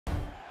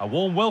A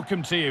warm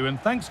welcome to you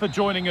and thanks for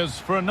joining us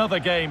for another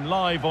game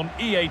live on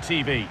EA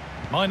TV.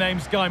 My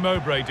name's Guy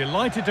Mowbray,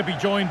 delighted to be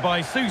joined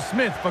by Sue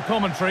Smith for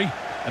commentary.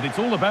 And it's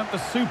all about the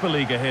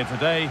Superliga here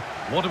today.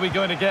 What are we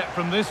going to get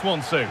from this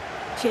one, Sue?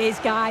 Cheers,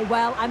 Guy.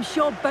 Well, I'm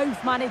sure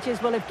both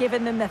managers will have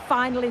given them their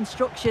final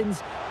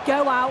instructions.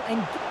 Go out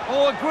and...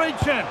 Oh, a great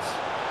chance!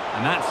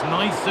 And that's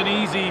nice and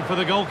easy for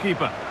the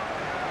goalkeeper.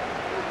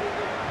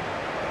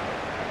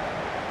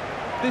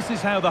 This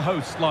is how the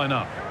hosts line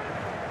up.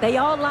 They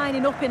are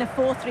lining up in a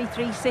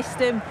 4-3-3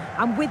 system,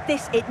 and with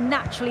this, it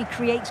naturally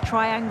creates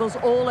triangles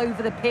all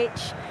over the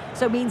pitch,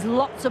 so it means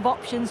lots of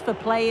options for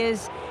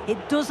players.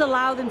 It does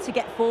allow them to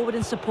get forward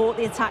and support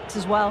the attacks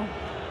as well.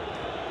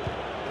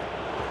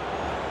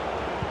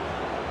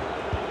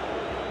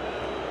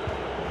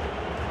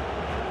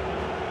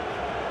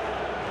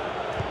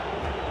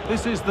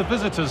 This is the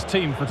visitors'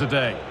 team for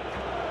today.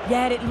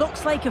 Yeah, it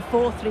looks like a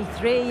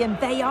 4-3-3, and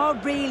they are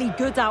really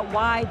good out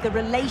wide. The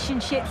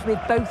relationships with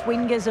both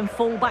wingers and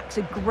fullbacks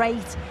are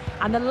great,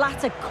 and the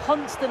latter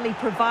constantly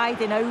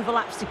providing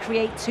overlaps to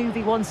create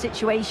 2v1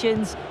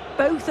 situations.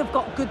 Both have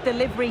got good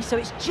delivery, so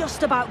it's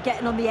just about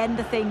getting on the end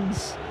of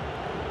things.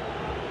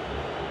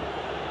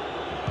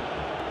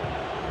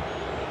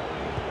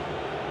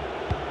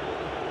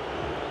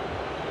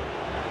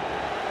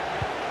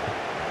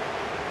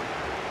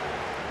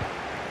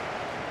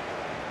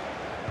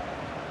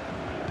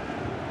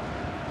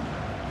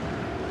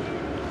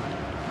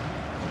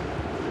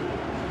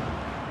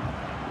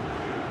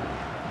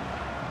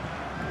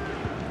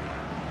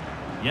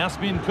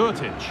 Yasmin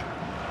Kurtic.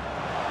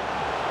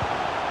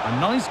 A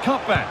nice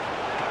cutback.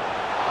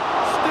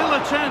 Still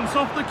a chance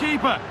off the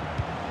keeper.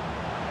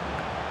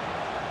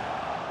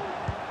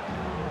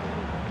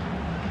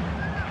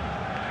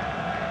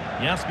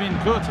 Yasmin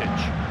Kurtic.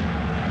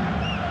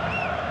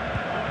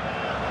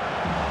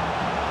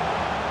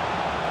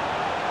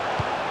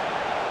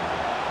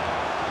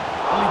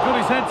 Well, he got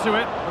his head to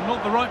it, but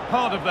not the right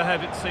part of the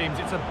head, it seems.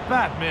 It's a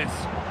bad miss.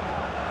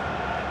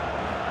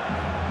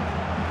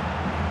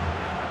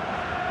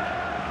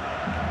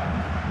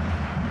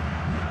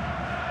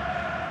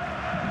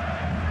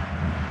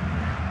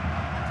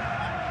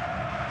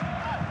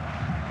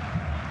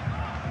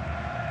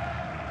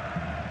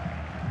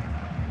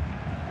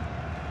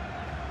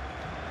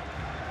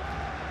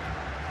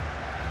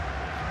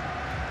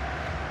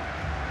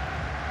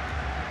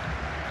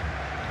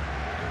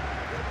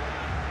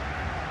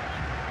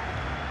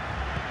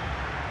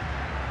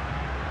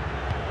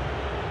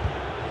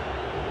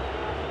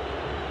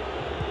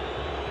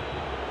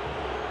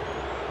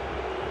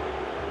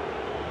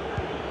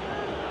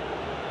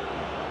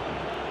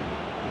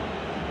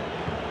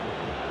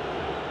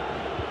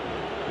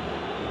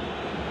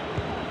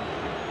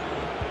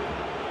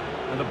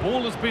 And the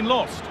ball has been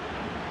lost.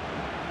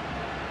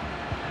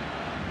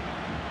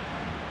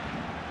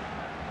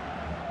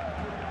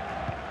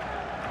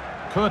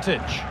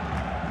 Kurtic.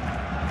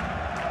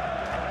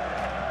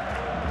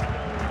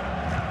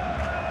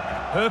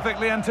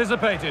 Perfectly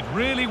anticipated,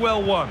 really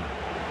well won.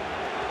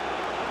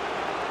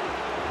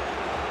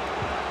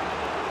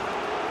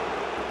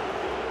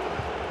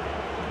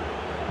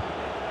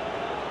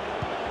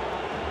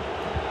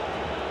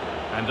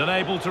 And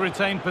unable to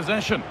retain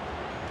possession.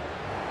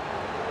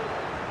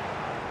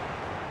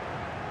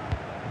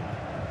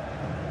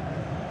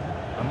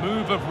 A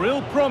move of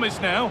real promise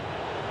now.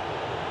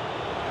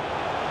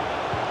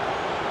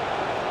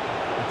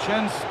 A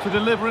chance to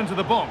deliver into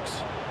the box.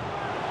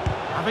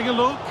 Having a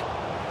look.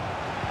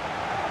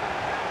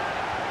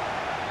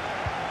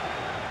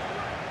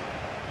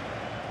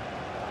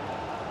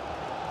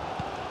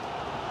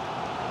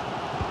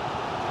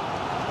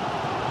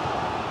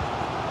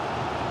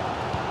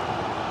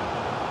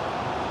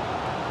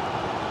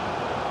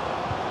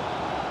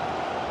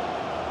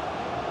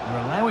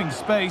 They're allowing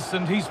space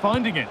and he's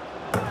finding it.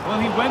 Well,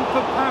 he went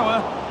for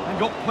power and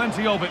got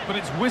plenty of it, but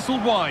it's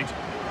whistled wide.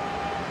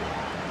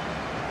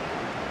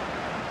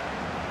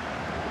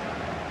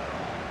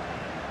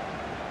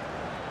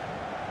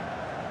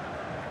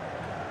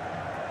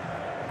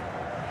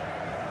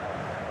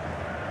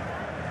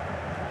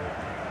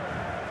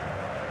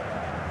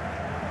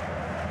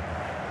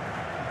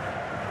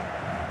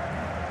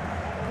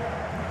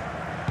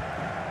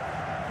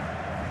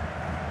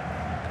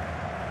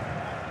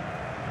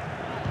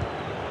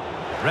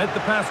 Read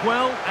the pass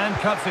well and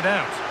cuts it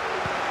out.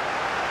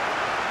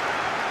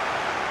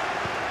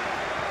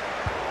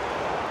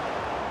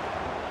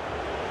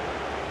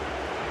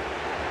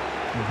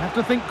 You have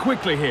to think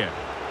quickly here.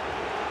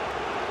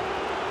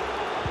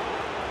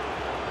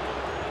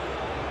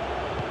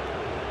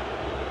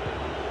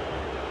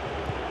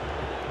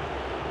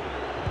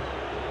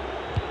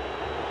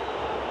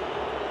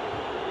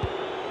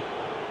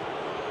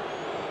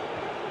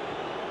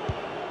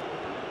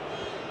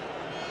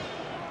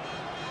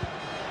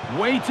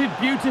 Weighted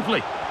beautifully.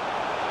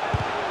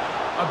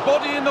 A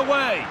body in the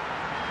way.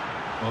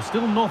 Well,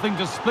 still nothing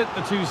to split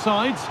the two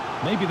sides.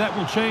 Maybe that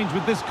will change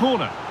with this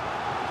corner.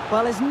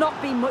 Well, there's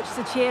not been much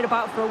to cheer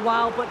about for a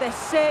while, but they're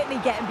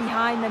certainly getting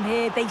behind them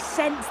here. They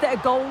sense that a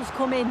goal's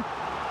coming.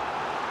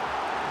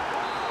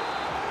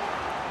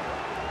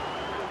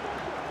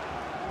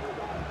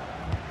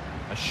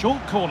 A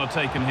short corner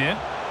taken here.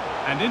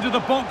 And into the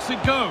box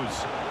it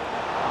goes.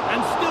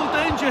 And still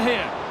danger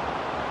here.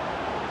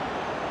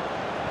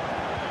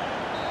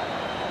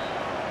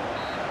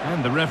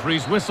 And the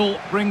referee's whistle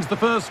brings the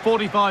first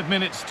 45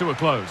 minutes to a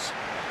close.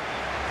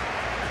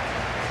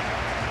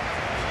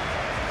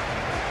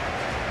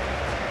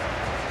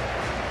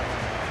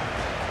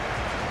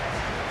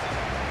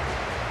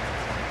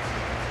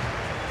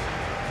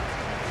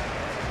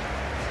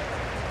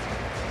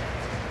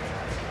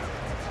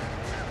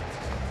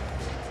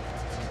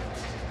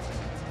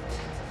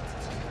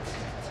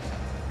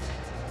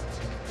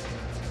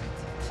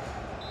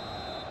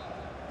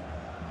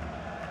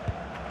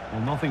 Well,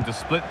 nothing to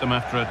split them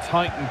after a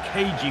tight and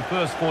cagey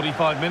first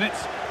 45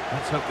 minutes.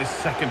 Let's hope this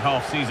second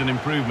half sees an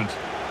improvement.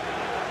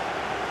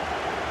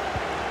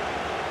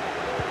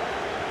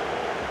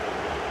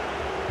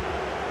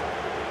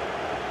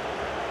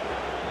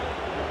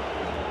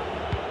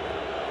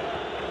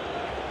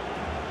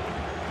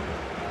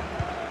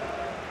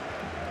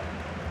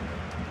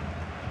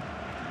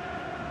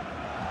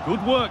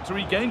 Good work to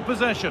regain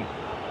possession.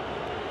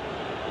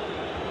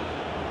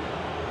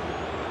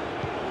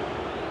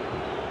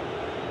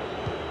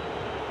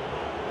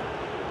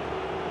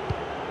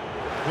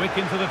 Quick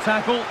into the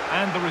tackle,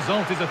 and the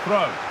result is a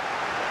throw.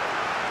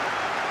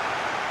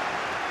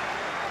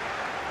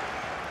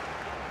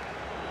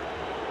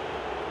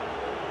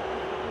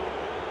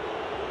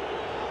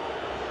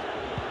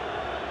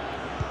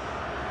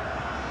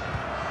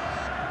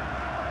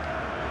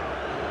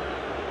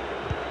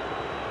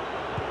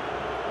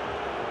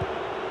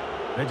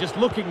 They're just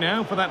looking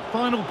now for that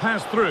final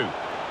pass through.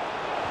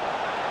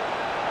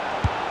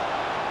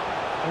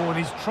 Oh, and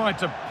he's tried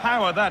to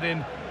power that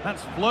in.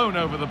 That's flown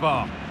over the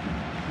bar.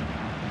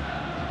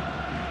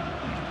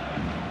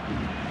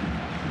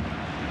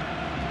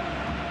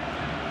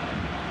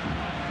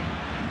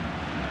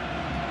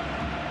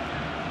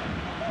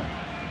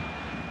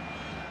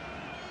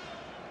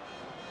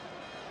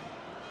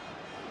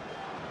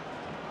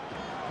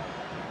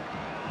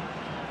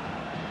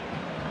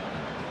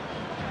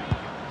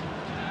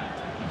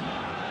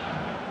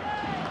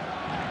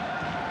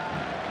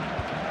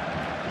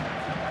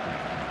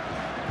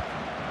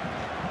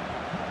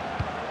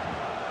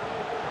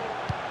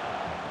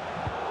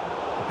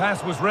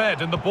 Pass was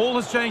read and the ball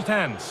has changed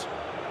hands.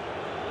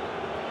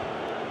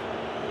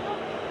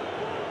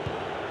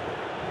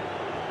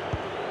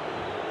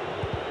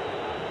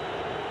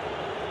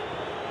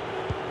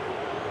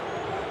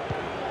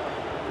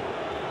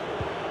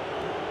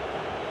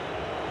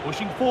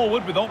 Pushing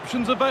forward with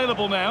options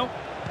available now.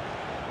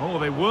 Oh,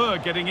 they were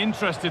getting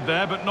interested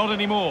there, but not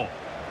anymore.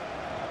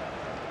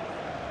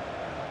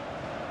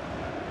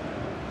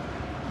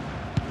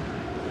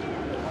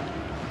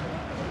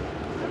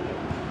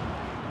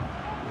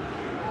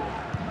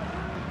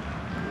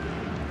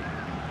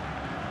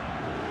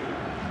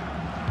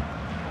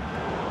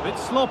 Bit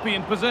sloppy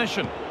in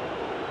possession.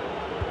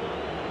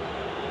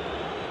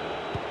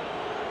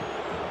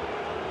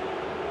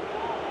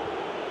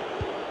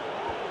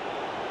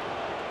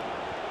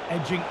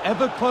 Edging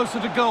ever closer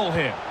to goal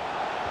here.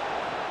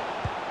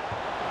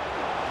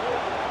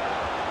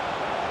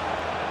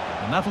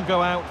 And that'll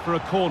go out for a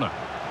corner.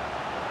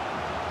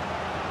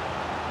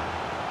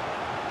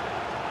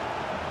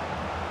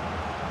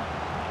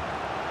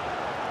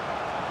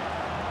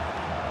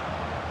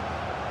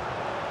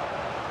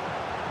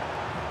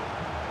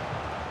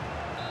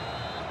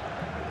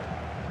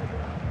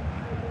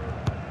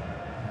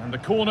 The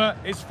corner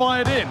is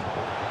fired in,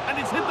 and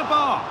it's hit the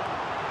bar.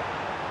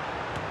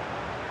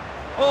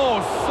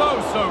 Oh,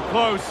 so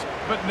close,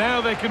 but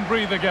now they can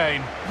breathe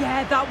again.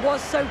 Yeah, that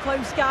was so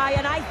close, Guy,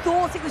 and I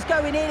thought it was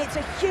going in. It's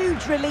a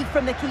huge relief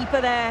from the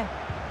keeper there.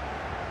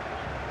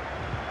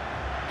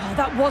 Oh,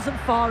 that wasn't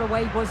far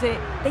away, was it?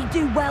 They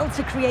do well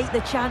to create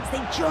the chance.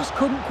 They just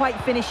couldn't quite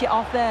finish it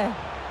off there.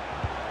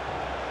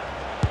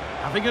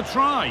 Having a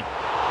try,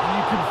 and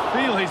you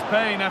can feel his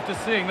pain after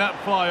seeing that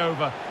fly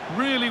over.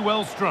 Really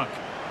well struck.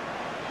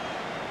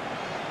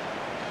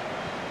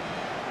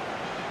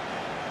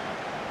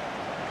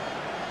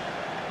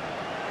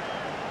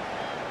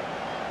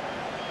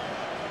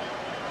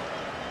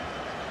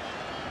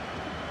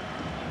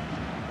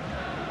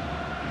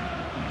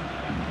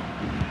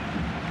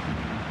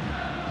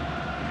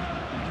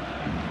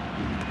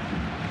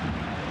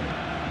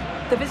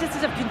 The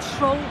visitors have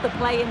controlled the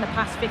play in the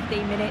past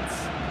 15 minutes,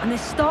 and they're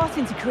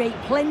starting to create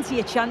plenty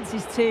of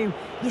chances too.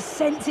 You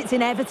sense it's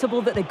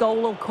inevitable that the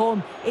goal will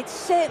come. It's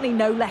certainly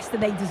no less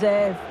than they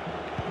deserve.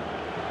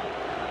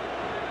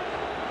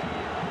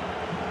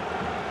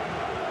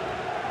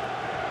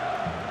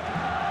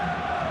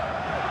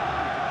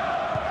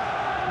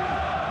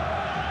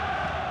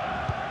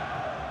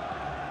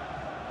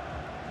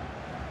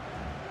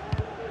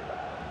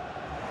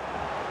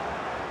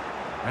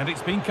 And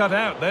it's been cut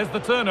out. There's the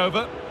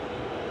turnover.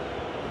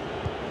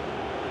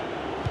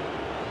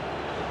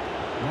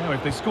 Now,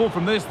 if they score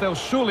from this, they'll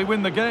surely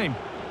win the game.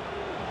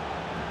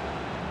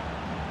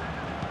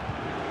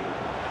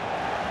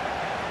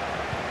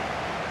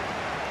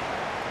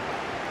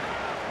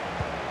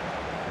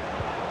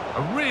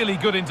 A really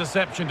good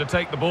interception to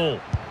take the ball.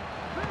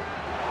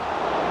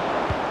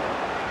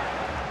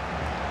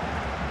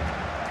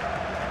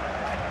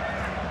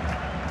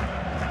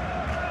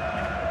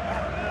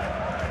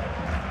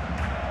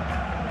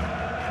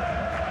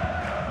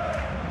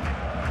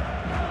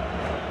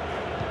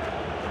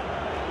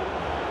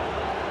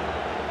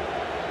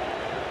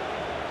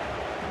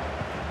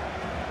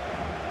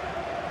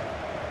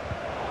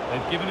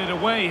 They've given it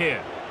away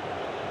here.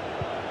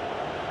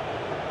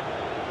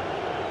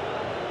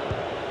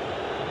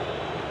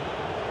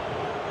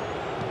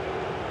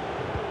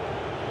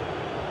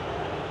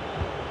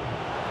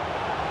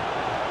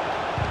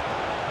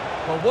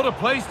 Well, what a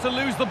place to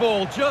lose the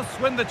ball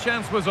just when the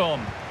chance was on.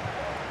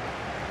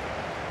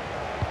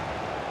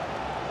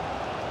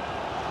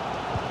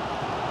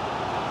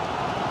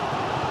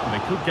 And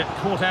they could get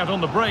caught out on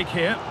the break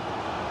here.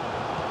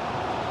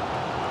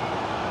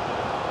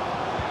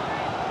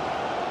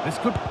 This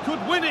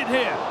could win it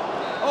here.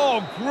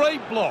 Oh,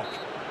 great block.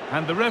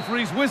 And the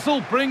referee's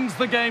whistle brings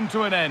the game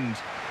to an end.